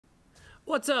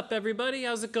What's up, everybody?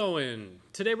 How's it going?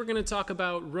 Today we're going to talk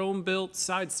about Roambuilt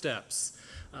side steps.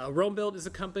 Roambuilt is a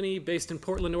company based in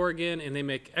Portland, Oregon, and they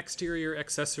make exterior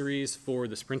accessories for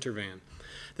the Sprinter van.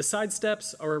 The side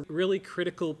steps are a really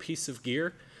critical piece of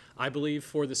gear, I believe,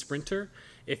 for the Sprinter.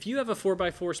 If you have a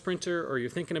 4x4 Sprinter or you're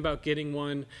thinking about getting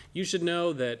one, you should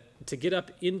know that to get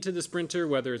up into the Sprinter,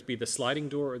 whether it be the sliding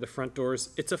door or the front doors,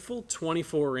 it's a full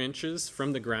 24 inches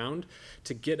from the ground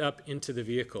to get up into the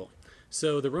vehicle.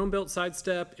 So the Roambuilt side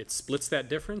step, it splits that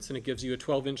difference and it gives you a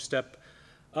 12-inch step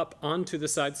up onto the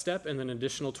side step and then an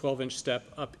additional 12-inch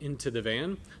step up into the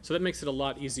van. So that makes it a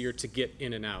lot easier to get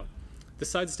in and out. The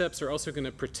side steps are also going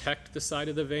to protect the side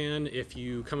of the van. If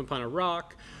you come upon a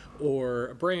rock or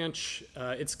a branch,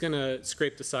 it's going to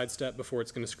scrape the side step before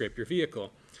it's going to scrape your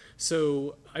vehicle.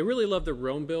 So I really love the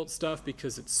Roambuilt stuff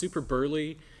because it's super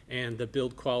burly and the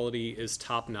build quality is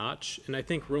top notch. And I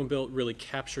think Roambuilt really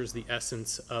captures the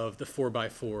essence of the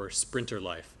 4x4 Sprinter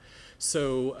life.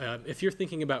 So if you're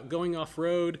thinking about going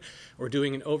off-road or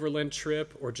doing an overland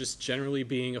trip or just generally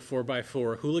being a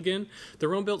 4x4 hooligan, the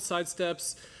Roambuilt side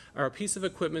steps are a piece of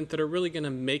equipment that are really going to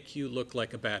make you look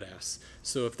like a badass.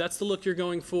 So if that's the look you're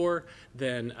going for,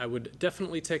 then I would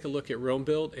definitely take a look at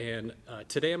Roambuilt, and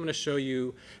today I'm going to show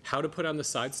you how to put on the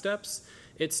side steps.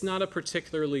 It's not a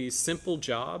particularly simple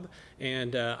job,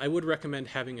 and I would recommend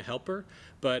having a helper,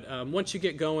 but once you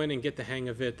get going and get the hang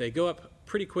of it, they go up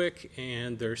pretty quick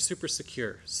and they're super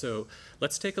secure. So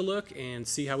let's take a look and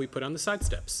see how we put on the side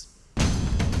steps.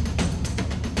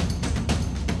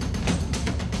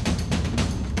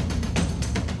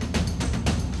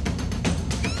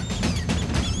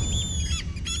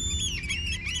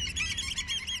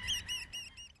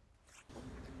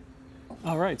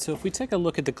 All right, so if we take a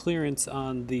look at the clearance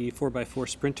on the 4x4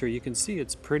 Sprinter, you can see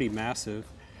it's pretty massive.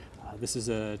 This is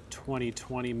a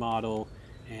 2020 model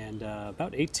and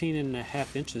about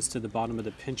 18.5 inches to the bottom of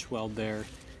the pinch weld there.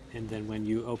 And then when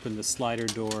you open the slider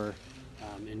door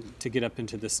and to get up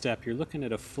into the step, you're looking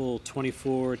at a full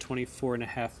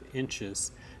 24.5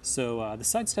 inches. So the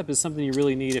side step is something you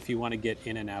really need if you want to get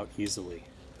in and out easily.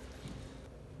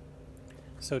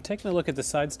 So taking a look at the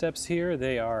side steps here,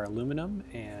 they are aluminum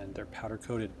and they're powder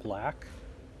coated black.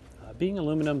 Being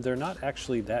aluminum, they're not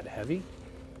actually that heavy.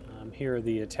 Here are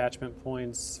the attachment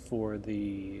points for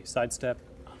the side step.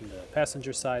 On the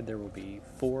passenger side, there will be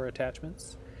 4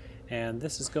 attachments, and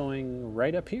this is going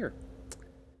right up here.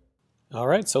 All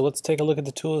right, so let's take a look at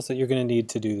the tools that you're going to need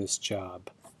to do this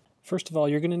job. First of all,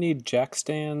 you're going to need jack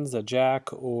stands, a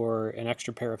jack, or an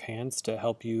extra pair of hands to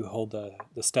help you hold the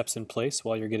steps in place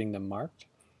while you're getting them marked.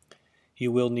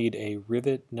 You will need a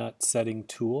rivet nut setting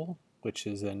tool, which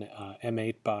is an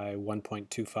M8 by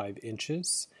 1.25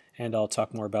 inches, and I'll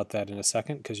talk more about that in a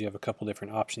second because you have a couple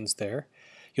different options there.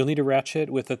 You'll need a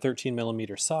ratchet with a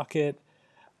 13mm socket,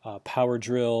 a power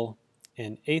drill,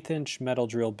 an 1/8 inch metal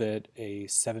drill bit, a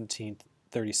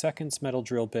 17/32 metal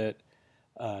drill bit,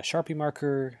 a Sharpie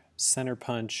marker, center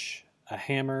punch, a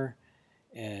hammer,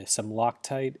 some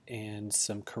Loctite, and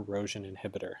some corrosion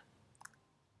inhibitor.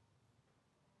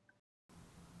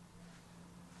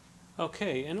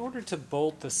 Okay, in order to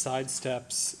bolt the side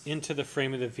steps into the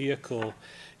frame of the vehicle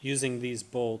using these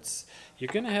bolts,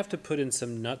 you're going to have to put in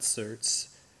some nutserts,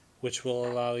 which will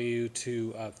allow you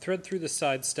to thread through the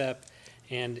side step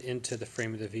and into the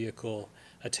frame of the vehicle,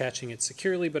 attaching it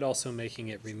securely but also making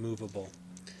it removable.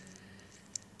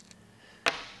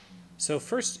 So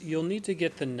first you'll need to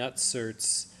get the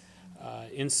nutserts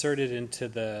inserted into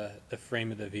the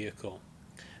frame of the vehicle.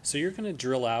 So you're going to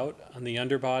drill out on the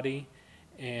underbody,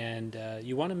 and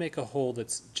you want to make a hole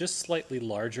that's just slightly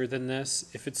larger than this.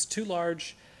 If it's too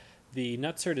large, the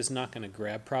nutsert is not going to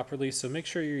grab properly, so make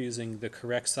sure you're using the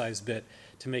correct size bit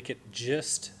to make it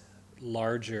just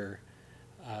larger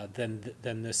than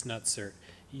this nutsert.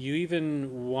 You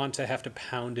even want to have to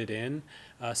pound it in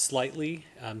slightly.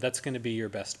 That's going to be your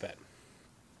best bet.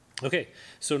 Okay,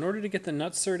 so in order to get the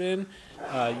nutsert in,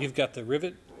 you've got the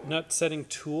rivet nut setting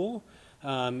tool.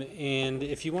 And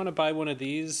if you want to buy one of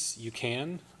these, you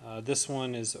can. This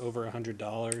one is over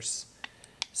 $100,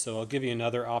 so I'll give you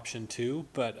another option too,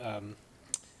 but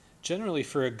generally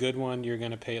for a good one you're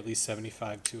going to pay at least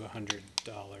 $75 to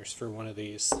 $100 for one of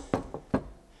these.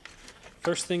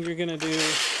 First thing you're going to do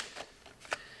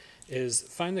is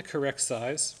find the correct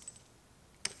size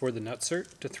for the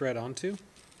nutsert to thread onto,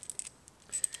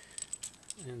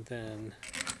 and then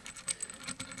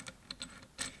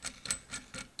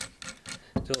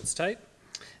till it's tight,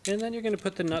 and then you're going to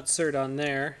put the nutsert on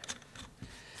there,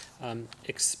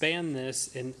 expand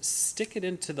this and stick it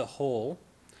into the hole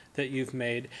that you've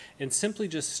made and simply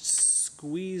just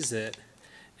squeeze it,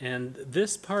 and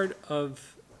this part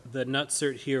of the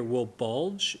nutsert here will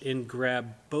bulge and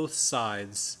grab both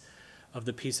sides of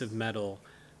the piece of metal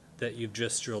that you've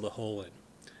just drilled a hole in.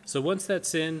 So once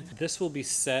that's in, this will be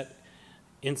set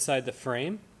inside the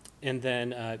frame, and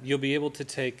then you'll be able to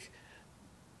take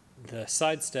the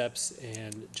side steps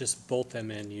and just bolt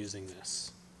them in using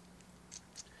this.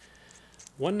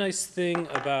 One nice thing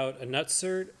about a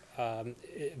nutsert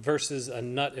versus a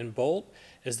nut and bolt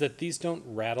is that these don't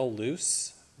rattle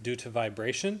loose due to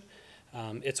vibration.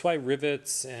 It's why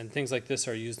rivets and things like this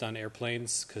are used on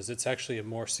airplanes, because it's actually a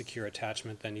more secure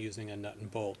attachment than using a nut and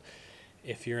bolt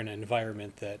if you're in an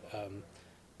environment that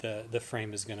the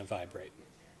frame is going to vibrate.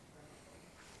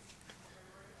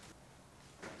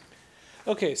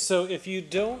 Okay, so if you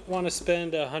don't want to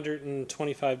spend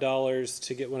 $125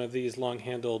 to get one of these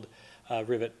long-handled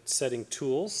rivet setting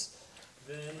tools,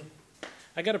 then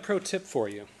I got a pro tip for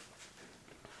you.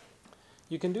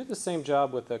 You can do the same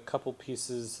job with a couple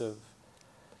pieces of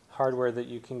hardware that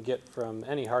you can get from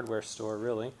any hardware store,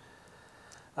 really.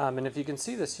 And if you can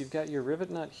see this, you've got your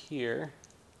rivet nut here,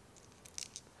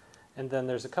 and then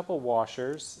there's a couple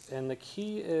washers, and the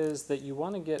key is that you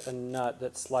want to get a nut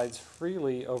that slides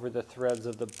freely over the threads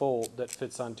of the bolt that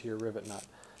fits onto your rivet nut.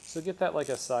 So get that like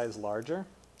a size larger.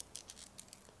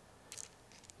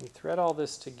 You thread all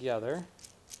this together.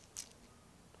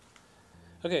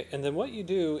 Okay, and then what you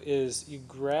do is you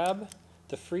grab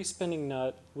the free spinning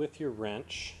nut with your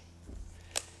wrench,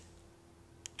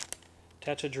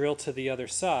 attach a drill to the other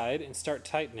side, and start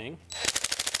tightening.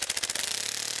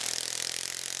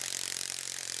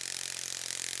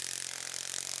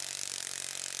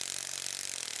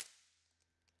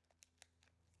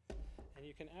 And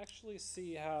you can actually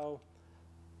see how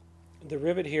the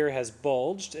rivet here has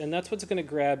bulged, and that's what's going to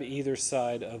grab either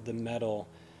side of the metal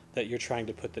that you're trying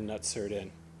to put the nutsert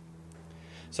in.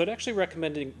 So I'd actually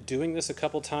recommend doing this a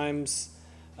couple times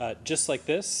just like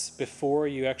this before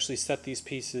you actually set these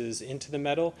pieces into the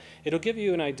metal. It'll give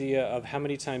you an idea of how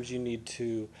many times you need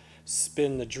to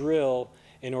spin the drill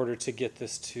in order to get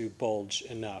this to bulge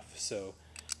enough. So,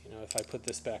 you know, if I put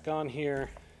this back on here,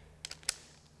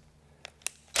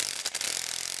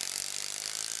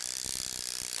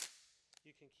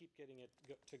 you can keep getting it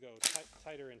to go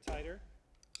tighter and tighter.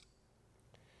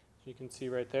 You can see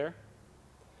right there.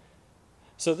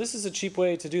 So this is a cheap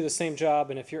way to do the same job,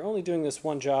 and if you're only doing this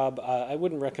one job, I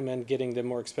wouldn't recommend getting the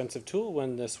more expensive tool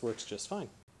when this works just fine.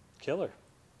 Killer.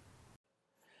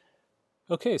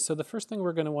 Okay, so the first thing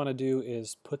we're going to want to do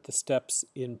is put the steps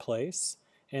in place,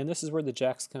 and this is where the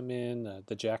jacks come in,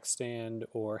 the jack stand,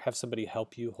 or have somebody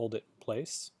help you hold it in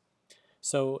place.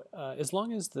 So as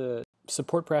long as the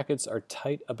support brackets are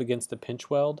tight up against the pinch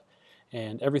weld,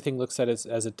 and everything looks at it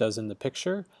as it does in the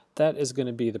picture, that is going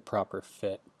to be the proper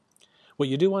fit. What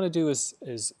you do want to do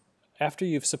is after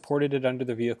you've supported it under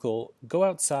the vehicle, go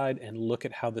outside and look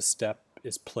at how the step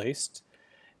is placed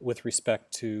with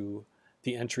respect to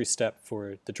the entry step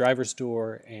for the driver's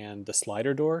door and the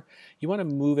slider door. You want to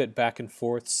move it back and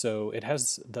forth so it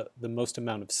has the most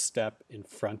amount of step in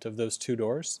front of those two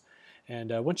doors.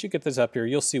 And once you get this up here,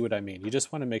 you'll see what I mean. You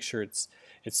just want to make sure it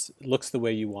looks the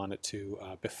way you want it to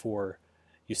before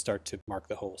you start to mark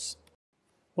the holes.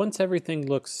 Once everything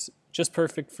looks just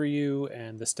perfect for you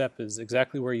and the step is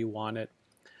exactly where you want it,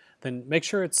 then make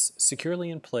sure it's securely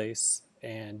in place,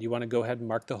 and you want to go ahead and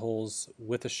mark the holes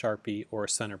with a Sharpie or a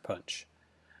center punch.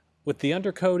 With the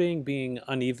undercoating being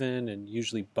uneven and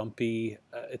usually bumpy,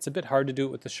 it's a bit hard to do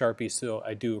it with the Sharpie, so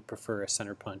I do prefer a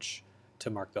center punch to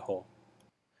mark the hole.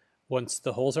 Once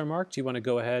the holes are marked, you want to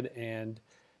go ahead and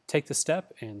take the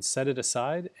step and set it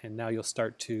aside, and now you'll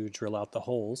start to drill out the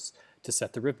holes to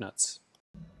set the rib nuts.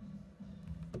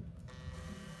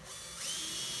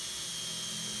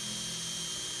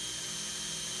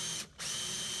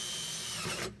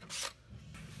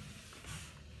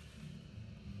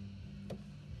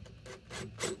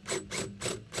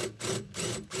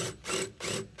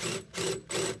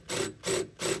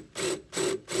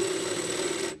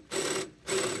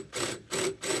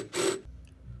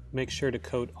 Make sure to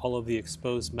coat all of the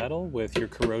exposed metal with your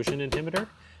corrosion inhibitor,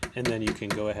 and then you can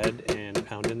go ahead and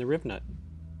pound in the rib nut.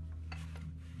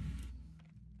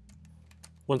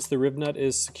 Once the rib nut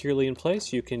is securely in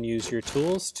place, you can use your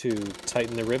tools to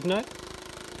tighten the rib nut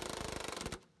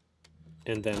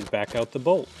and then back out the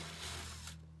bolt.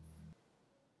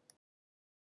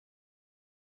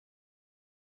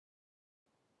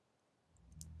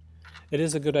 It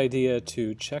is a good idea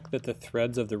to check that the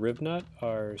threads of the rib nut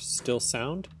are still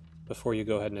sound before you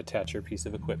go ahead and attach your piece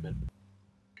of equipment.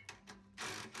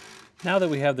 Now that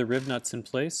we have the rib nuts in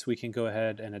place, we can go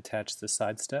ahead and attach the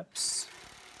side steps.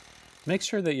 Make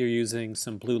sure that you're using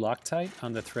some blue Loctite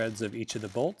on the threads of each of the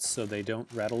bolts so they don't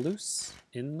rattle loose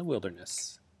in the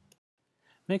wilderness.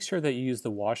 Make sure that you use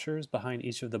the washers behind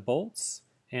each of the bolts,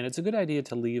 and it's a good idea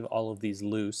to leave all of these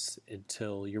loose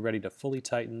until you're ready to fully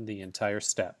tighten the entire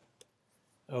step.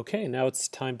 Okay, now it's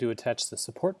time to attach the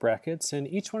support brackets, and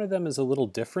each one of them is a little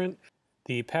different.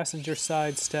 The passenger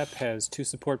side step has 2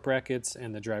 support brackets,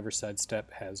 and the driver's side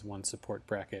step has 1 support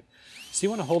bracket. So you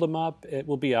want to hold them up. It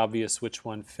will be obvious which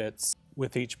one fits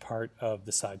with each part of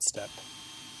the side step.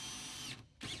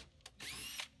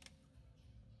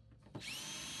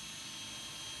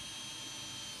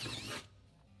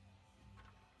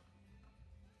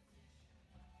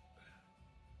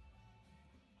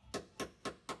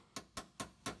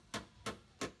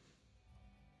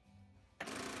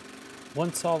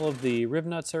 Once all of the rib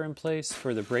nuts are in place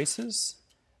for the braces,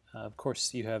 of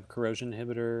course you have corrosion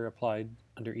inhibitor applied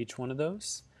under each one of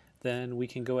those, then we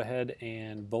can go ahead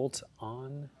and bolt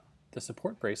on the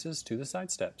support braces to the side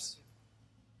steps.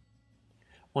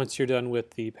 Once you're done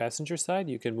with the passenger side,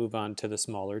 you can move on to the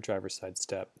smaller driver's side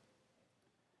step.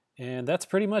 And that's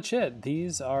pretty much it.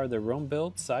 These are the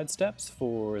Roambuilt side steps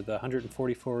for the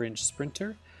 144-inch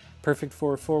Sprinter. Perfect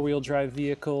for a 4-wheel drive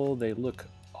vehicle. They look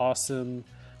awesome.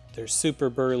 They're super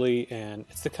burly, and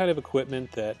it's the kind of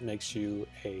equipment that makes you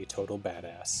a total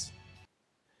badass.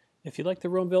 If you like the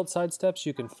Roambuilt side steps,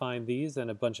 you can find these and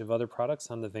a bunch of other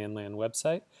products on the Vanland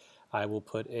website. I will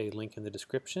put a link in the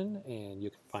description, and you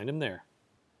can find them there.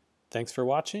 Thanks for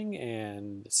watching,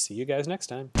 and see you guys next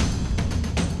time.